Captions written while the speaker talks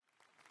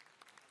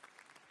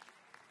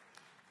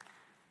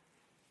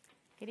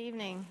Good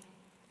evening.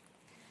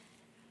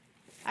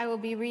 I will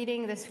be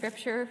reading the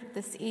scripture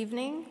this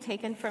evening,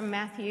 taken from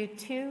Matthew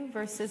 2,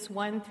 verses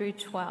 1 through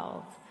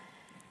 12.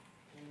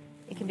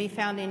 It can be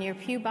found in your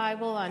Pew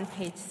Bible on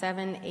page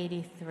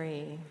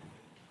 783.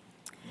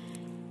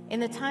 In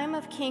the time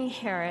of King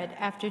Herod,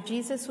 after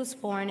Jesus was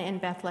born in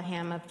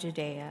Bethlehem of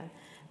Judea,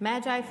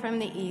 Magi from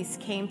the east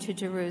came to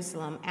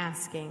Jerusalem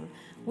asking,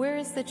 "Where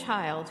is the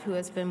child who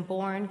has been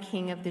born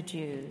King of the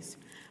Jews?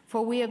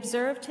 For we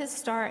observed his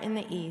star in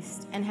the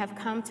east and have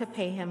come to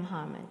pay him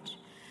homage."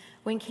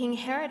 When King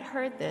Herod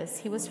heard this,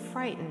 he was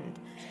frightened,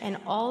 and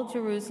all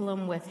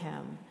Jerusalem with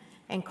him.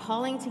 And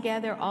calling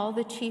together all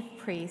the chief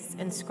priests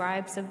and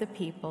scribes of the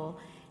people,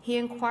 he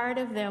inquired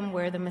of them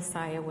where the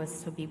Messiah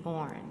was to be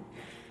born.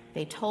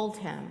 They told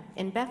him,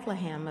 "In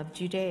Bethlehem of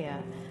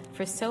Judea,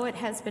 for so it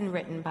has been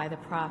written by the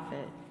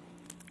prophet.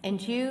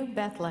 And you,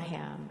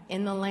 Bethlehem,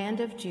 in the land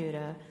of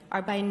Judah,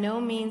 are by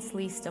no means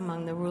least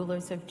among the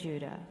rulers of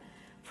Judah.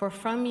 For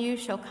from you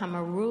shall come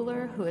a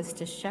ruler who is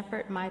to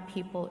shepherd my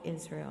people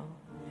Israel."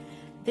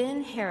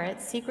 Then Herod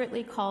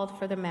secretly called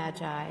for the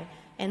Magi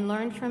and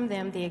learned from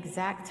them the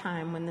exact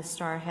time when the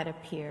star had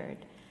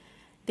appeared.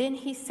 Then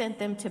he sent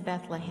them to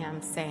Bethlehem,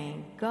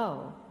 saying,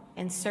 "Go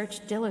and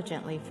search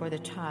diligently for the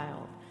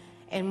child.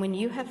 And when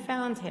you have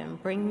found him,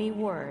 bring me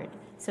word,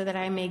 so that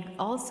I may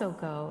also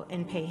go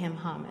and pay him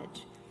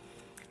homage."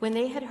 When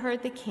they had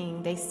heard the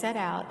king, they set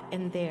out,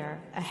 and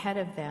there, ahead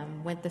of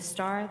them, went the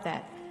star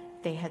that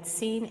they had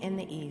seen in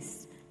the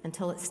east,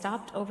 until it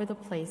stopped over the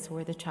place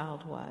where the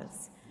child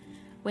was.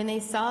 When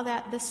they saw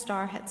that the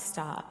star had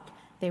stopped,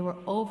 they were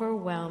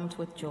overwhelmed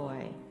with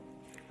joy.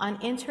 On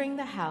entering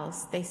the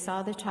house, they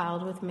saw the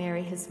child with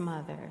Mary, his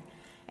mother,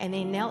 and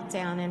they knelt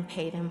down and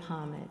paid him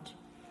homage.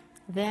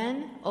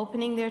 Then,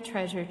 opening their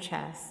treasure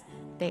chests,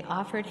 they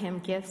offered him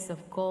gifts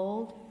of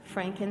gold,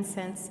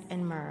 frankincense,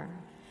 and myrrh.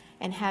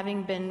 And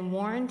having been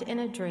warned in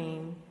a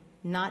dream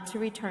not to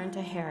return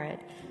to Herod,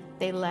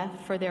 they left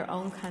for their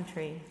own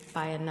country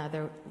by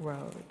another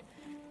road.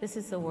 This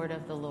is the word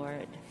of the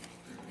Lord.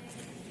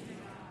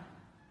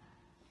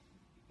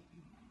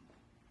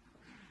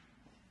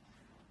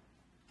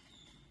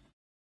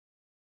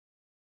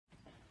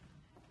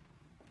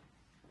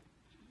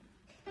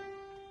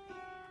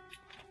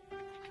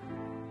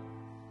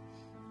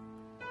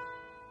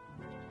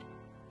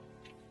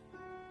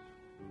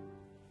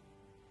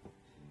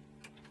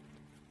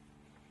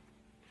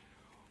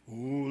 O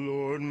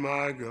Lord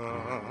my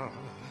God,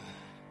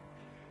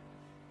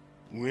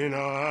 when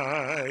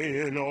I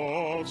in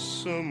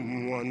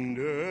awesome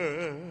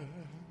wonder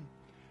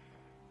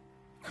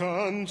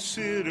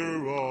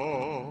consider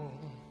all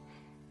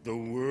the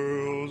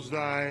worlds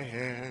thy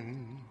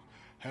hand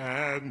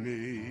have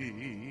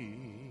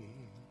made,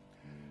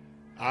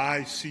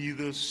 I see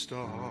the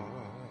stars,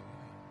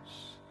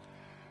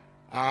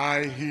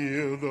 I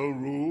hear the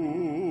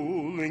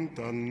rolling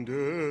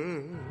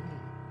thunder,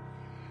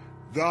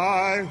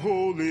 thy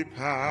holy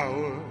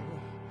power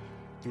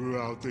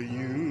throughout the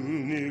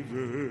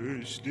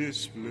universe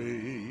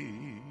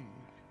displayed.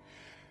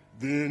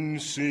 Then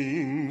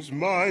sings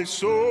my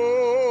soul,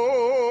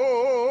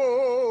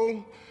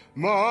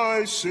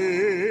 my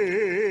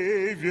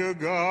Savior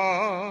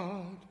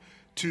God,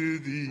 to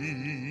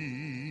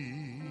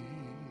thee.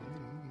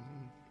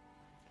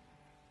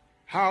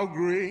 How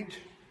great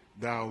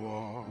thou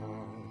art!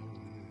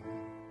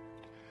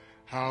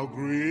 How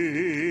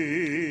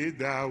great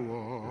thou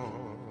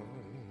art!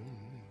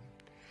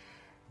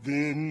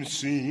 Then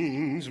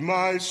sings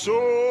my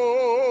soul,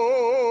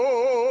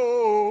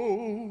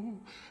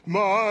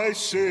 my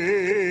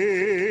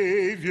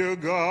Savior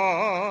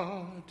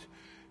God,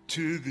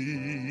 to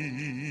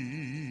thee.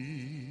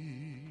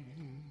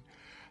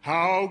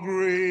 How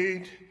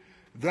great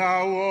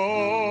thou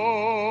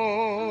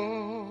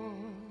art!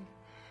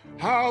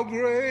 How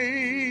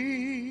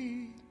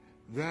great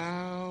thou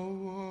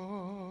art!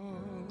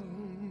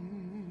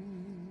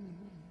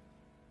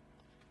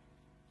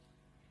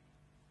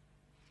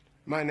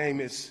 My name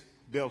is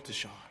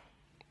Belteshazzar.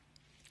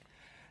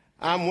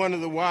 I'm one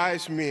of the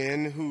wise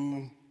men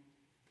who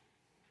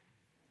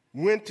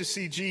went to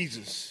see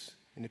Jesus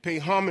and to pay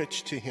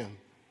homage to him.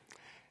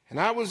 And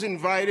I was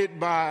invited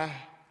by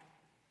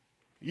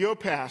your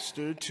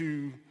pastor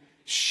to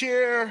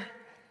share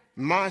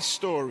my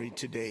story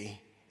today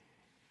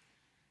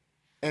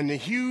and the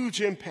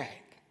huge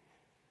impact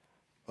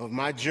of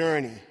my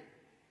journey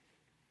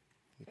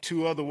with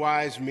two other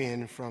wise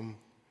men from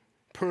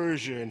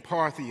Persia and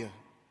Parthia,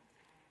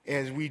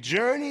 as we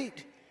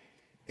journeyed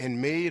and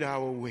made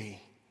our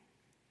way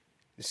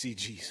to see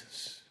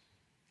Jesus.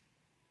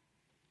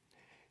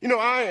 You know,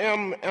 I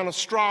am an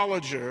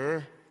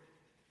astrologer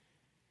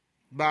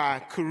by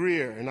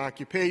career and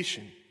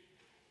occupation.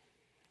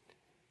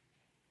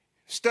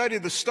 Study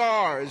the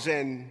stars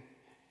and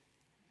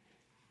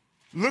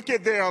look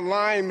at their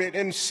alignment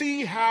and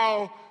see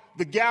how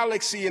the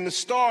galaxy and the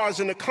stars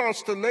and the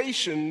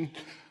constellation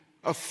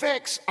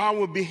affects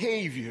our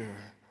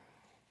behavior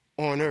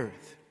on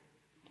earth.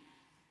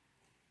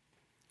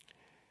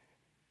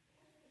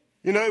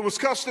 You know, it was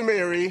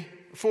customary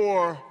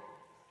for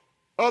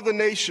other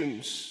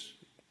nations,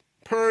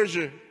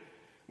 Persia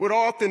would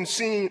often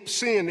send,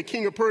 the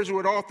king of Persia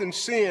would often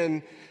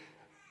send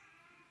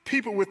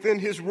people within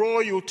his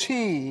royal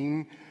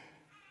team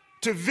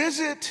to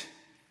visit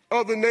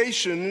other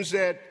nations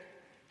that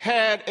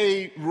had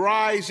a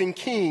rising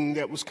king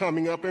that was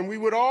coming up, and we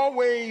would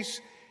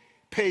always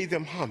pay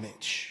them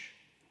homage.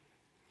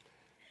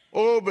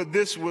 Oh, but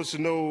this was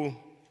no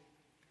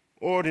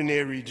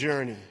ordinary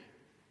journey.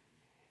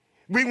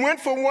 We went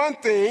for one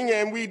thing,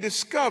 and we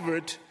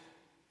discovered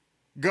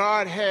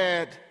God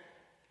had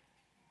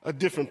a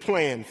different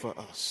plan for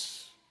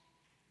us.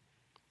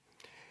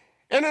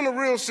 And in a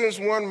real sense,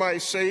 one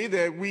might say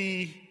that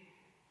we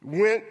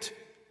went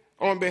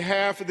on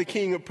behalf of the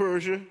king of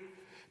Persia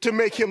to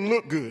make him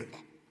look good,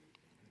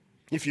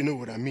 if you know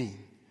what I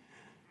mean.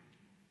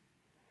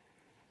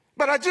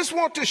 But I just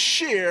want to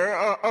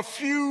share a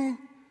few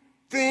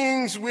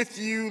things with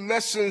you,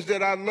 lessons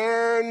that I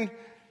learned,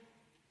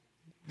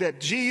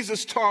 that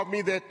Jesus taught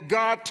me, that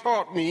God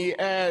taught me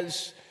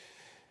as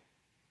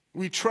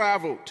we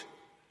traveled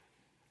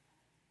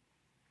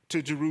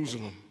to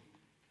Jerusalem.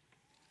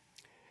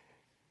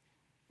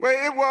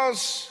 Well, it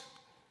was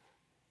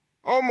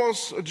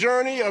almost a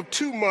journey of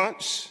 2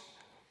 months,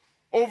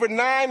 over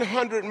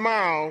 900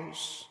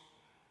 miles,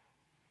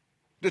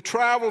 to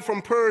travel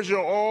from Persia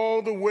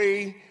all the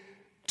way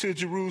to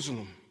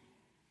Jerusalem.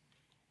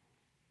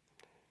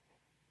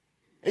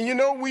 And you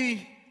know,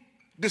 we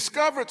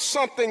discovered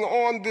something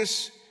on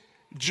this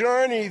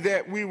journey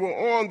that we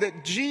were on,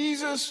 that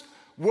Jesus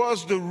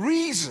was the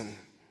reason,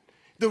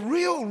 the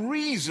real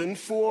reason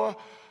for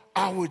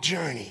our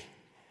journey.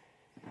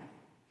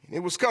 It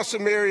was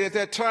customary at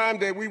that time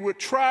that we would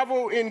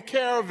travel in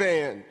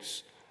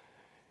caravans.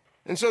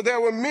 And so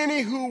there were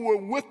many who were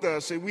with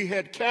us, and we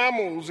had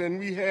camels, and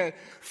we had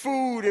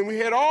food, and we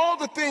had all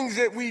the things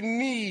that we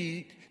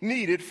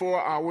needed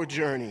for our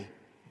journey.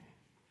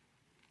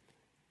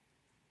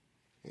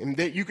 And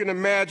that you can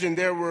imagine,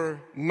 there were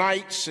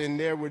nights and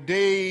there were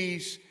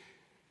days.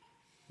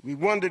 We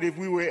wondered if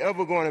we were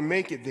ever going to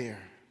make it there.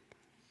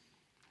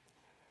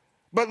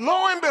 But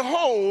lo and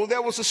behold,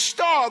 there was a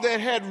star that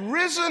had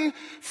risen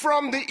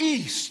from the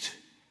east.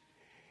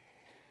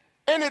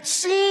 And it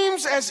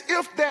seems as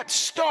if that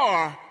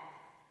star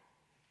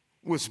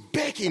was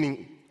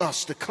beckoning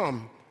us to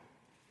come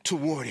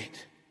toward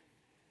it.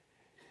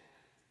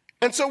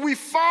 And so we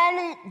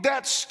followed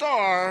that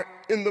star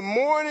in the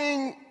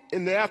morning,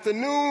 in the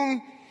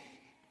afternoon,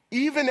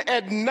 even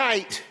at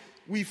night.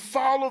 We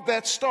followed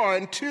that star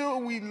until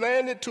we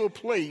landed to a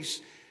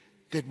place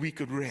that we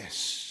could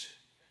rest.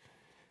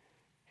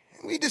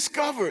 We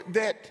discovered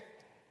that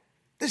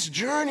this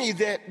journey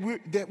that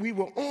we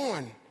were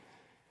on,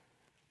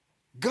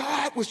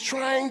 God was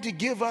trying to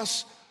give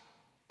us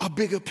a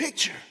bigger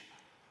picture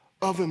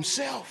of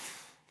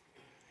himself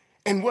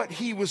and what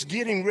he was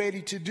getting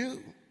ready to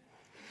do.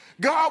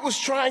 God was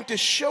trying to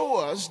show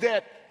us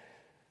that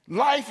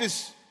life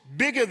is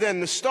bigger than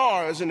the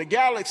stars in the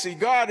galaxy.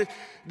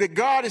 That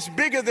God is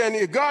bigger than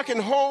it. God can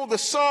hold the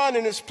sun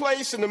in its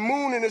place and the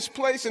moon in its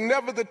place, and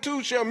never the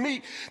two shall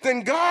meet.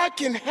 Then God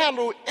can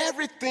handle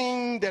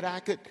everything that I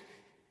could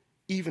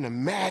even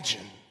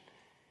imagine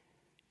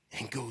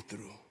and go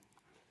through.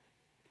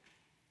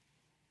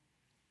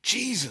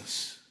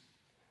 Jesus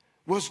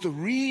was the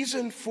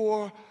reason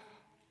for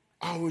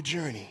our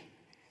journey.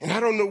 And I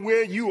don't know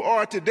where you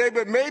are today,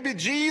 but maybe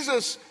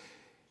Jesus,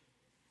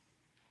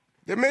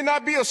 there may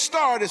not be a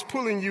star that's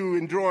pulling you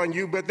and drawing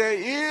you, but there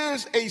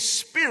is a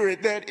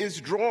spirit that is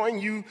drawing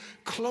you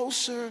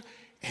closer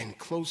and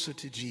closer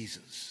to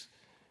Jesus.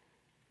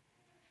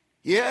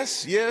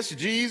 Yes,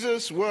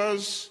 Jesus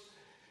was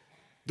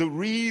the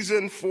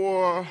reason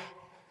for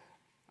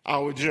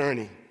our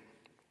journey.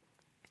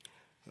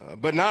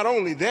 But not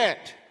only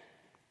that,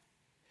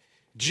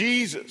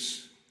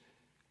 Jesus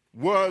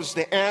was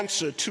the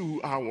answer to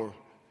our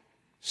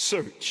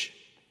search.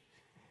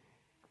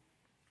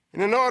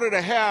 And in order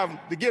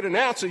to get an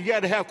answer, you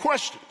had to have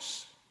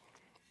questions.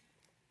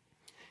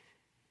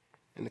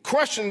 And the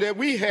question that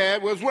we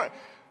had was,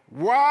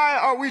 why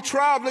are we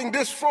traveling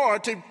this far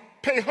to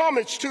pay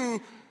homage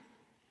to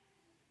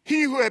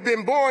he who had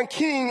been born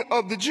King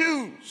of the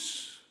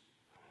Jews?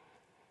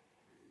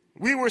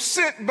 We were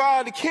sent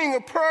by the king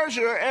of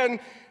Persia, and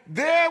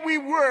there we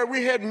were.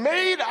 We had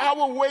made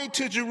our way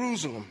to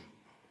Jerusalem.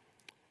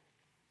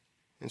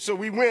 And so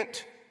we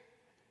went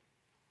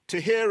to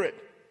Herod,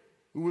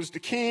 who was the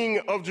king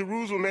of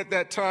Jerusalem at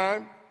that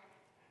time.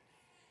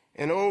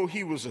 And oh,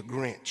 he was a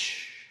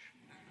Grinch.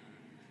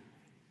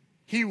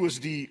 He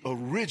was the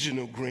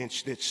original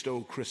Grinch that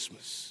stole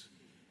Christmas.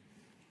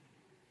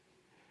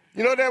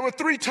 You know, there were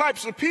 3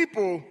 types of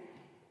people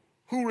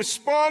who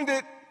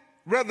responded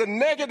rather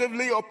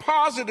negatively or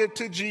positive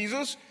to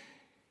Jesus,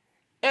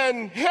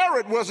 and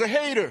Herod was a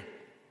hater.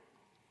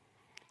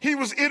 He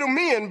was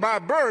Idumean by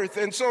birth,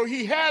 and so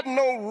he had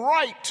no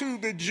right to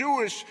the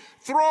Jewish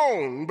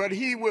throne, but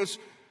he was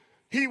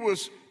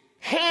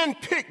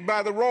handpicked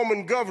by the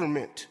Roman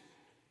government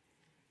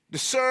to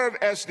serve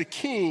as the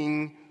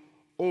king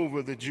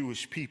over the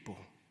Jewish people.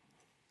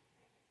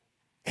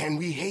 And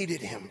we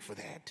hated him for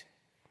that.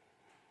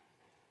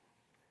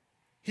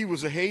 He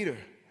was a hater.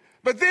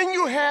 But then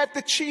you had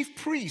the chief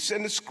priests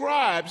and the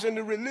scribes and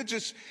the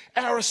religious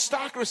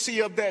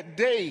aristocracy of that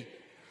day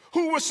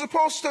who were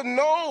supposed to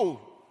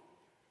know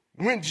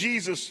when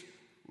Jesus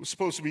was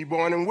supposed to be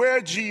born and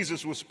where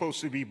Jesus was supposed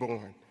to be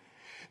born.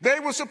 They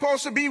were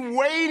supposed to be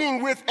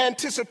waiting with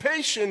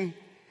anticipation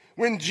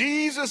when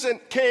Jesus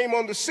came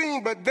on the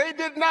scene, but they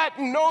did not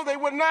know, they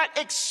were not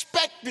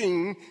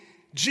expecting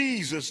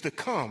Jesus to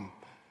come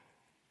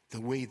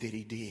the way that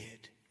he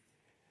did.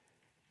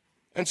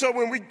 And so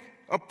when we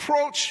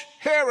approached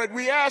Herod,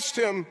 we asked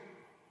him,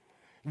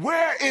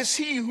 where is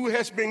he who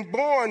has been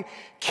born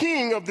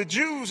king of the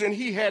Jews? And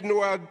he had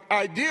no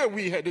idea.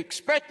 We had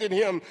expected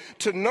him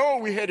to know.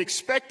 We had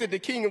expected the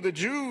king of the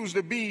Jews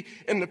to be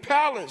in the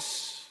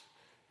palace.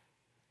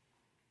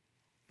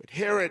 But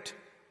Herod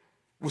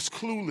was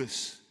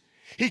clueless.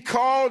 He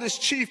called his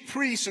chief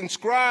priests and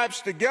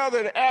scribes together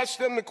and asked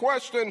them the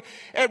question,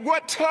 at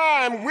what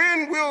time,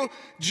 when will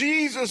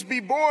Jesus be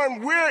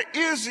born? Where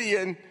is he?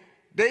 And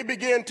they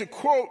began to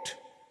quote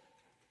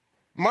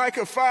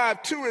Micah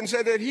 5:2 and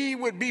said that he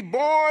would be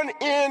born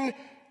in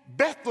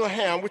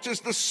Bethlehem, which is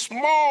the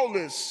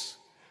smallest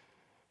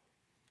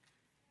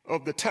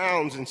of the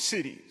towns and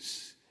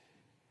cities.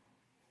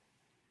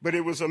 But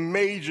it was a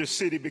major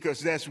city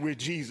because that's where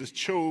Jesus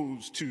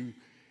chose to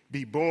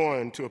be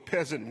born, to a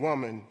peasant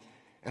woman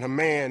and a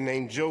man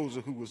named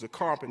Joseph who was a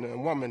carpenter, and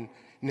a woman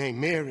named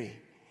Mary.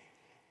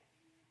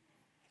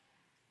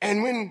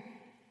 And when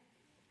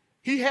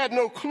he had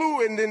no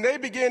clue, and then they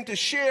began to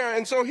share,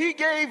 and so he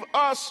gave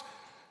us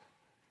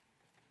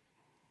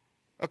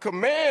a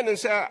command and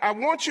said, I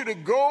want you to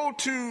go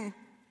to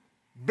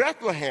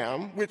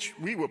Bethlehem, which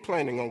we were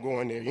planning on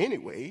going there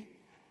anyway.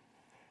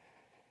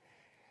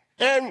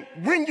 And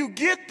when you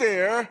get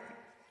there,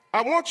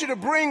 I want you to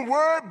bring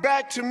word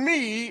back to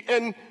me,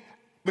 and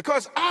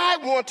because I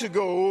want to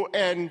go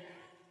and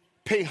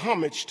pay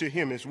homage to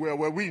him as well.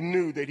 Well, we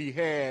knew that he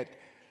had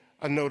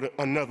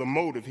another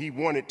motive. He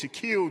wanted to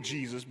kill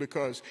Jesus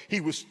because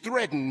he was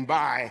threatened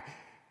by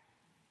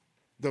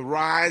the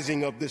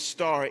rising of this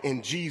star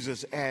in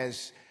Jesus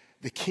as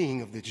the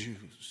King of the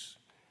Jews.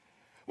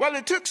 Well,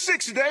 it took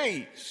 6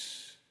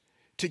 days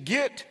to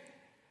get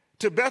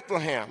to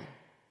Bethlehem.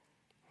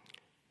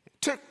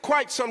 It took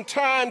quite some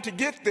time to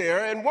get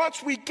there, and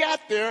once we got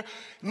there,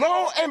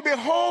 lo and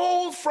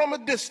behold, from a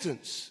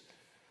distance,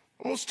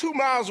 almost 2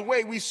 miles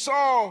away, we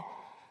saw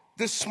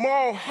this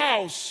small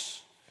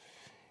house.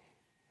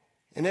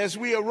 And as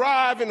we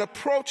arrived and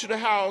approached the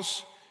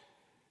house,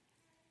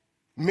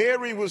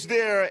 Mary was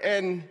there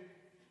and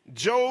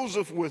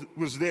Joseph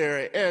was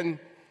there, and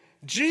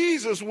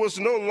Jesus was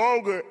no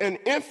longer an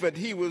infant.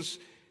 He was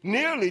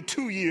nearly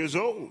 2 years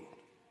old.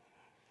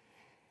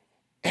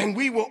 And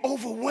we were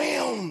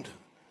overwhelmed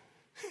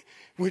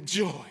with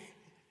joy.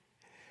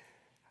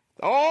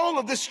 All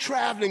of this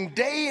traveling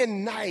day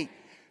and night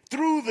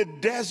through the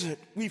desert,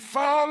 we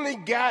finally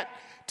got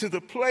to the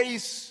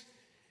place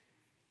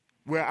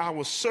where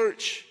our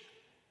search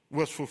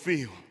was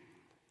fulfilled.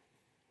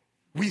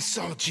 We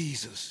saw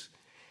Jesus.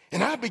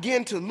 And I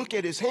began to look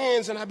at his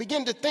hands, and I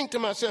began to think to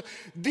myself,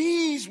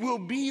 these will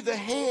be the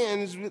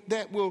hands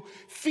that will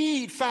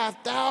feed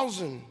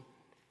 5,000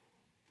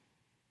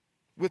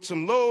 with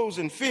some loaves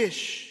and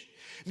fish.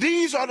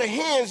 These are the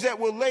hands that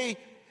will lay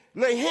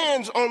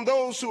hands on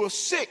those who are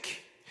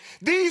sick.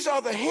 These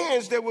are the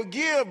hands that will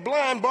give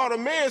blind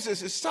Bartimaeus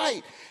his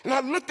sight. And I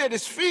looked at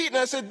his feet and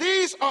I said,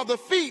 these are the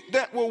feet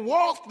that will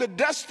walk the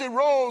dusty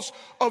roads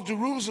of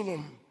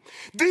Jerusalem.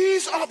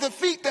 These are the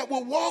feet that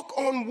will walk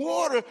on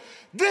water.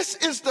 This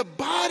is the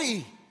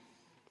body,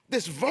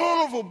 this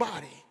vulnerable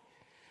body,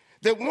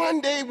 that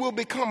one day will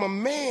become a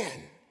man,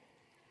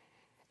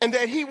 and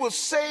that he will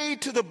say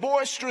to the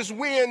boisterous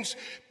winds,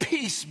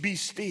 peace be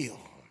still.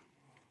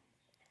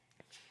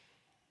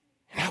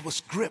 And I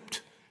was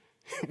gripped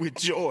with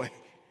joy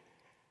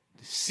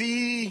to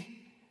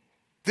see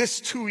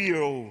this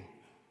 2-year-old,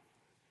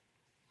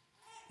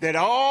 that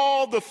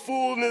all the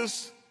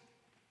fullness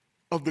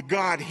of the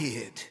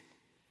Godhead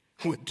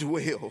would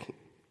dwell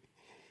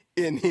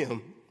in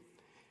him.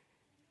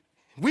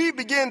 We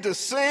began to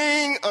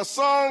sing a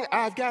song,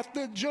 I've got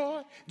the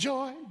joy,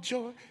 joy,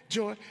 joy,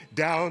 joy,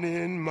 down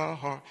in my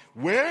heart.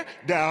 Where?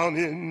 Down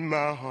in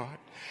my heart.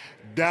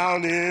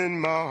 Down in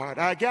my heart.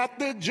 I got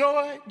the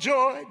joy,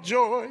 joy,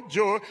 joy,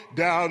 joy,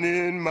 down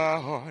in my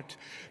heart.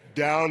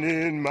 Down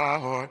in my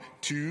heart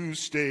to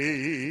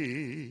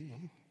stay.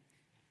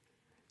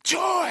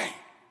 Joy.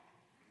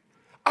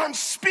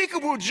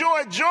 Unspeakable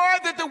joy, joy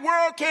that the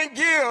world can't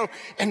give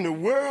and the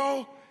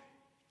world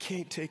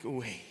can't take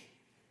away.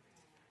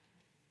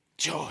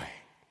 Joy.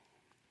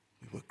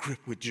 We were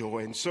gripped with joy.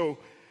 And so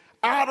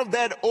out of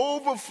that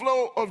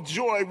overflow of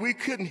joy, we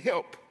couldn't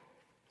help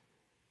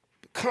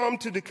but come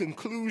to the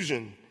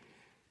conclusion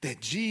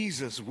that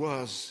Jesus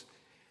was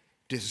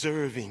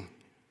deserving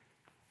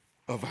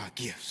of our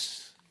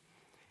gifts.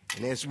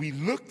 And as we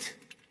looked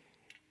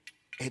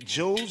at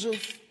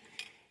Joseph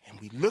and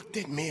we looked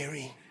at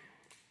Mary,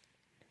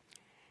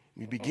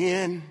 we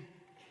began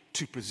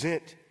to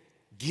present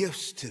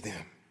gifts to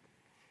them.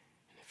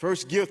 The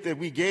first gift that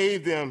we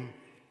gave them,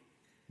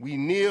 we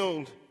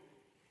kneeled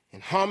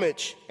in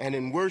homage and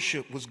in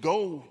worship, was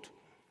gold.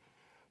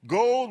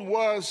 Gold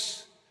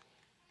was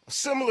a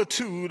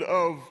similitude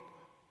of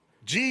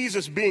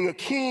Jesus being a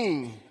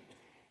king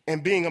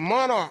and being a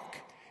monarch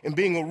and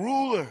being a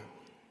ruler.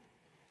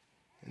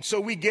 And so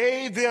we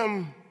gave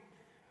them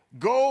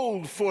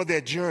gold for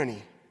their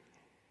journey.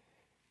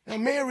 Now,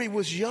 Mary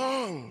was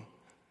young,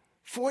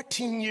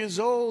 14 years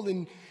old,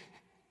 and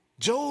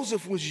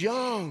Joseph was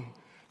young,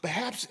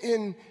 perhaps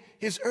in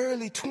his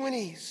early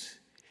 20s.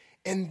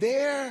 And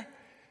there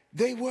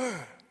they were.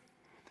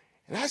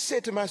 And I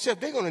said to myself,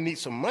 they're going to need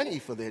some money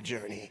for their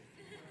journey.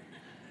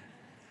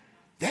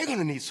 They're going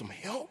to need some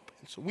help.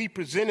 And so we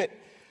presented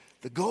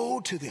the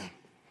gold to them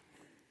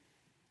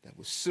that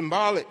was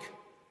symbolic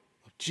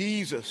of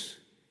Jesus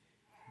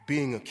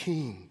being a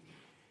king.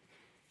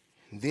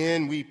 And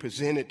then we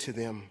presented to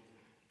them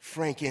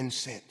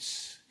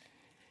frankincense.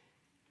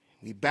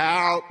 We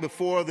bowed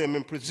before them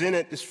and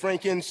presented this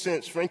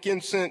frankincense.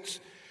 Frankincense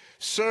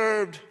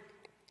served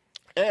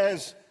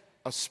as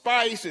a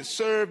spice. It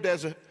served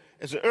as an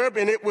herb,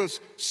 and it was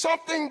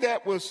something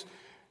that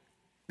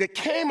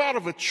came out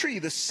of a tree,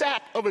 the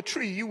sap of a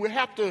tree. You would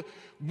have to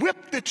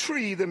whip the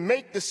tree to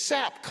make the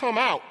sap come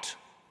out.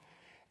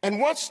 And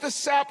once the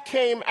sap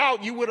came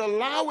out, you would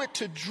allow it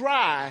to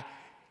dry,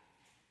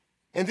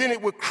 and then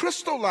it would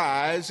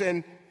crystallize,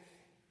 and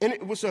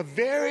it was a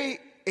very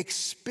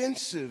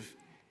expensive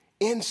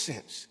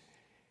incense.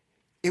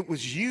 It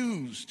was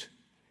used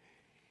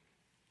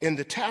in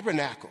the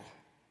tabernacle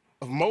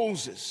of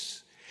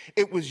Moses.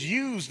 It was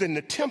used in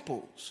the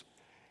temples.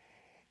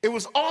 It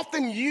was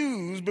often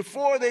used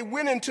before they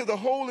went into the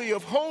Holy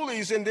of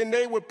Holies, and then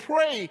they would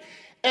pray,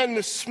 and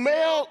the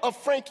smell of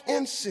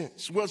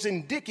frankincense was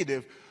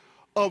indicative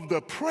of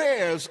the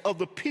prayers of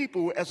the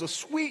people as a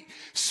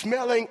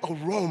sweet-smelling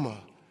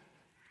aroma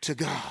to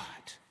God.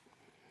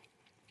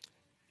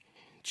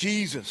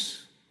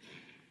 Jesus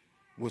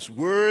was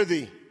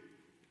worthy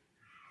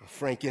of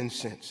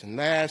frankincense. And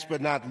last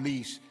but not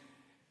least,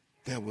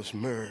 there was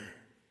myrrh.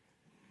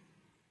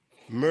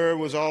 Myrrh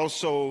was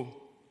also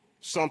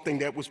something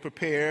that was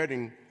prepared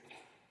and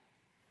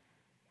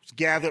was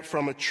gathered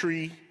from a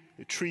tree.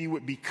 The tree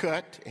would be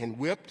cut and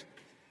whipped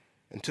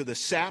until the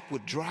sap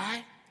would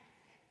dry,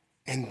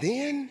 and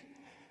then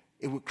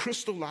it would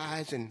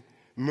crystallize, and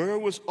myrrh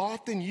was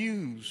often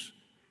used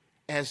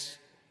as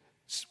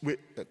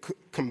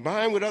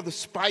combined with other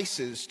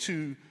spices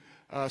to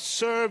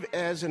serve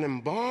as an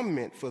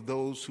embalmment for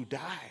those who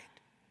died.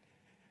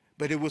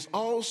 But it was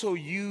also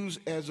used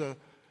as a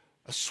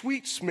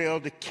sweet smell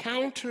to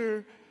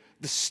counter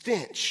the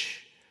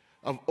stench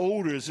of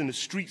odors in the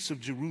streets of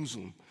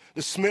Jerusalem,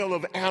 the smell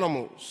of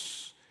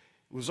animals.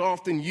 It was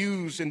often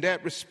used in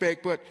that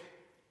respect, but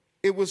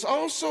it was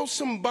also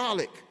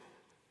symbolic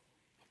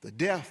of the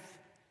death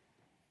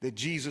that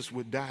Jesus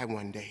would die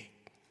one day.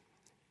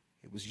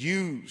 It was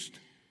used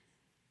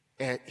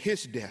at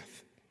his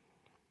death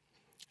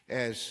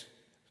as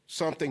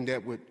something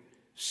that would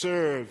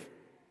serve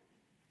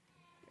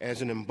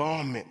as an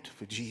embalmment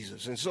for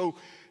Jesus. And so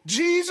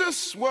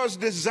Jesus was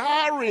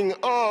desiring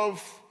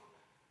of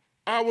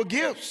our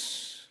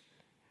gifts.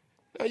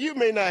 Now, you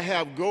may not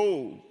have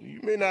gold, you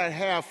may not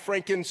have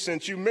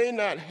frankincense, you may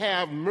not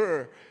have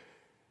myrrh,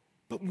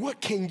 but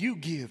what can you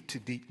give to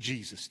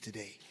Jesus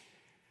today?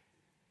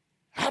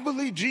 I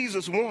believe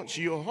Jesus wants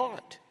your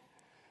heart.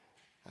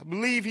 I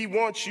believe he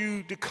wants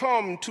you to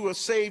come to a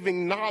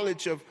saving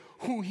knowledge of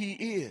who he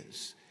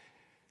is,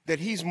 that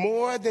he's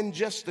more than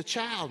just a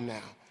child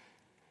now.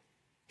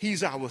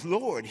 He's our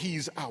Lord.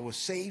 He's our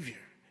Savior.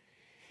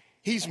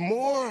 He's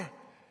more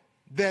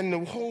than the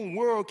whole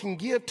world can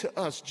give to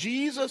us.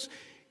 Jesus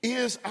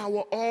is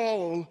our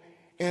all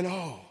in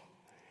all.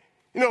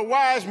 You know, a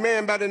wise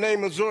man by the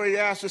name of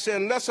Zoroaster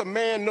said, unless a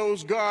man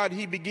knows God,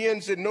 he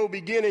begins at no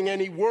beginning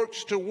and he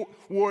works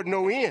toward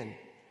no end.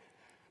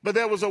 But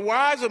there was a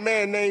wiser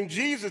man named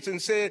Jesus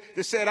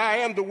that said, I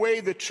am the way,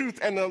 the truth,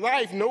 and the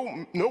life.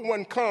 No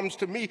one comes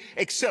to me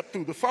except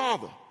through the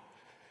Father.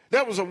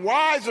 There was a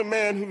wiser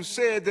man who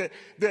said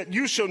that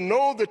you shall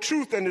know the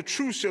truth and the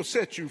truth shall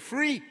set you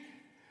free.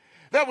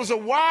 There was a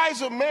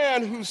wiser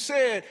man who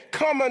said,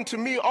 come unto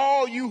me,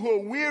 all you who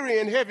are weary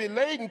and heavy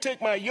laden,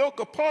 take my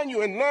yoke upon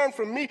you and learn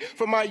from me,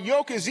 for my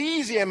yoke is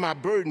easy and my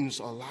burdens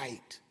are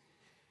light.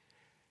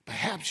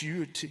 Perhaps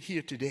you're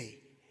here today.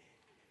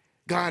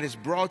 God has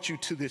brought you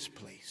to this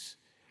place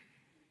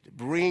to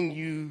bring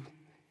you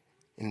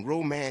and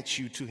romance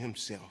you to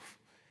himself,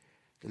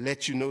 to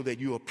let you know that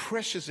you are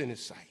precious in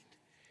his sight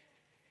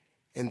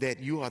and that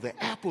you are the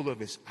apple of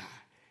his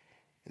eye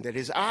and that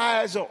his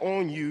eyes are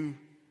on you,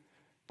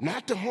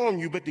 not to harm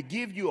you, but to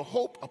give you a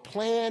hope, a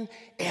plan,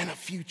 and a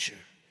future.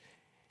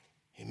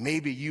 And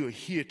maybe you are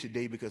here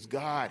today because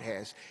God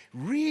has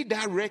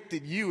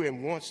redirected you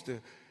and wants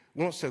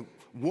to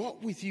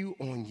walk with you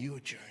on your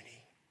journey.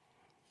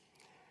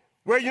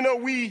 Well, you know,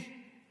 we,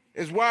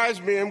 as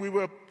wise men, we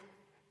were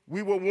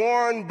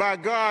warned by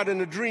God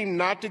in a dream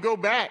not to go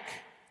back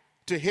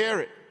to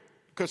Herod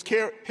because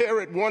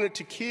Herod wanted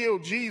to kill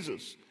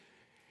Jesus.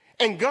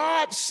 And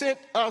God sent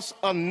us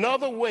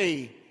another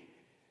way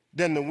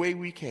than the way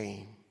we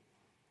came.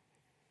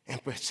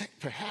 And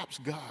perhaps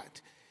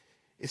God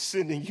is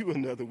sending you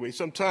another way.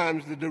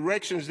 Sometimes the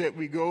directions that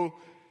we go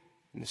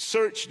and the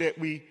search that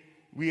we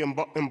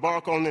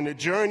embark on and the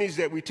journeys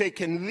that we take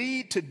can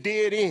lead to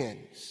dead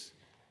ends.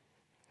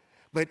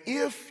 But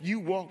if you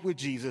walk with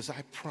Jesus,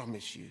 I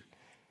promise you,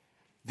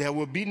 there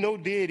will be no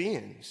dead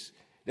ends.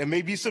 There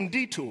may be some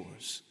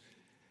detours,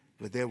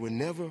 but there will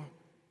never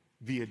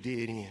be a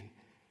dead end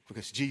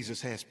because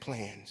Jesus has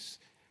plans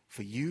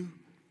for you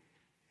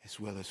as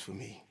well as for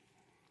me.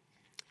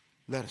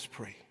 Let us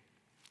pray.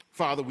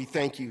 Father, we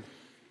thank you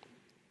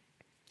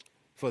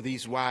for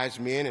these wise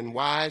men and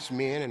wise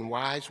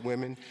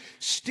women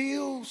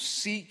still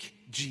seek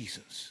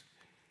Jesus.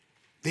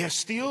 They're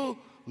still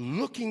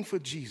looking for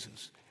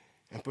Jesus.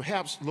 And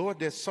perhaps, Lord,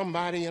 there's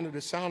somebody under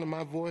the sound of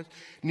my voice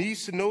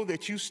needs to know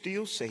that you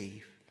still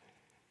save,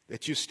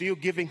 that you're still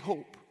giving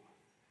hope,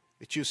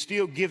 that you're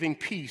still giving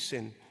peace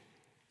and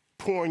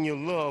pouring your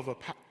love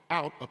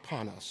out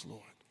upon us,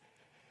 Lord.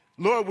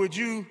 Lord, would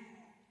you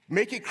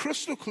make it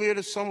crystal clear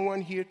to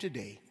someone here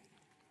today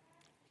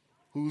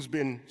who's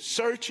been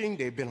searching,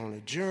 they've been on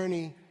a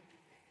journey.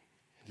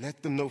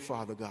 Let them know,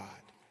 Father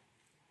God,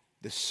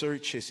 the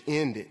search has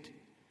ended.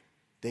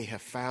 They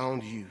have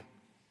found you.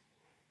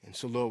 And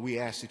so, Lord, we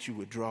ask that you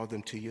would draw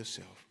them to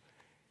yourself.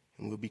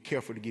 And we'll be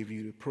careful to give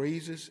you the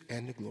praises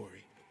and the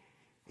glory.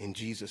 In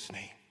Jesus'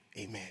 name,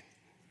 amen.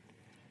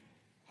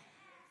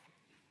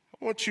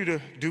 I want you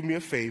to do me a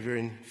favor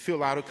and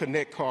fill out a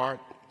Connect card.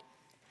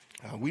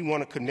 We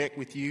want to connect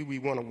with you. We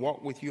want to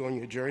walk with you on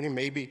your journey.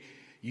 Maybe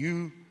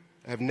you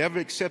have never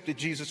accepted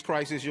Jesus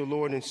Christ as your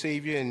Lord and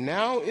Savior, and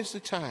now is the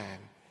time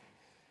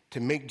to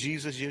make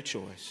Jesus your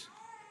choice.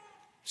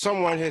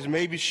 Someone has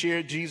maybe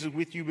shared Jesus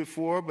with you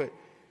before, but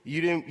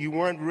you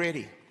weren't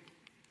ready.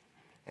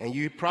 And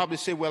you probably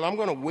said, well, I'm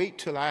going to wait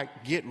till I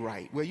get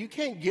right. Well, you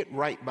can't get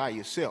right by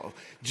yourself.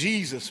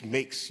 Jesus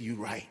makes you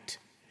right.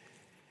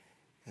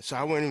 And so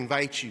I want to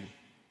invite you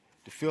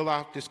to fill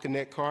out this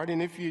Connect card.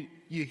 And if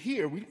you're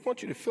here, we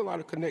want you to fill out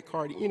a Connect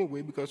card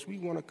anyway because we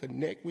want to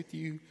connect with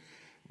you.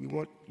 We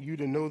want you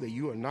to know that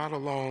you are not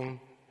alone,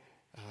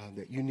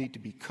 that you need to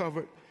be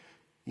covered.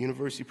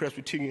 University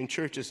Presbyterian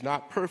Church is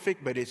not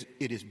perfect, but it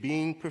is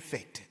being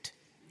perfected.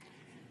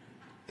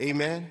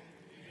 Amen?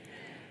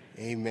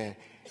 Amen.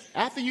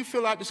 After you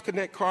fill out this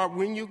Connect card,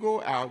 when you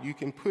go out, you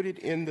can put it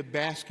in the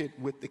basket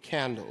with the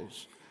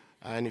candles.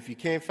 And if you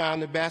can't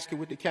find the basket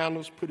with the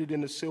candles, put it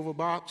in the silver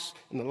box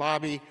in the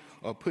lobby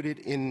or put it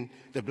in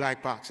the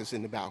black boxes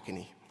in the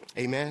balcony.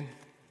 Amen?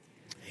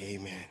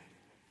 Amen.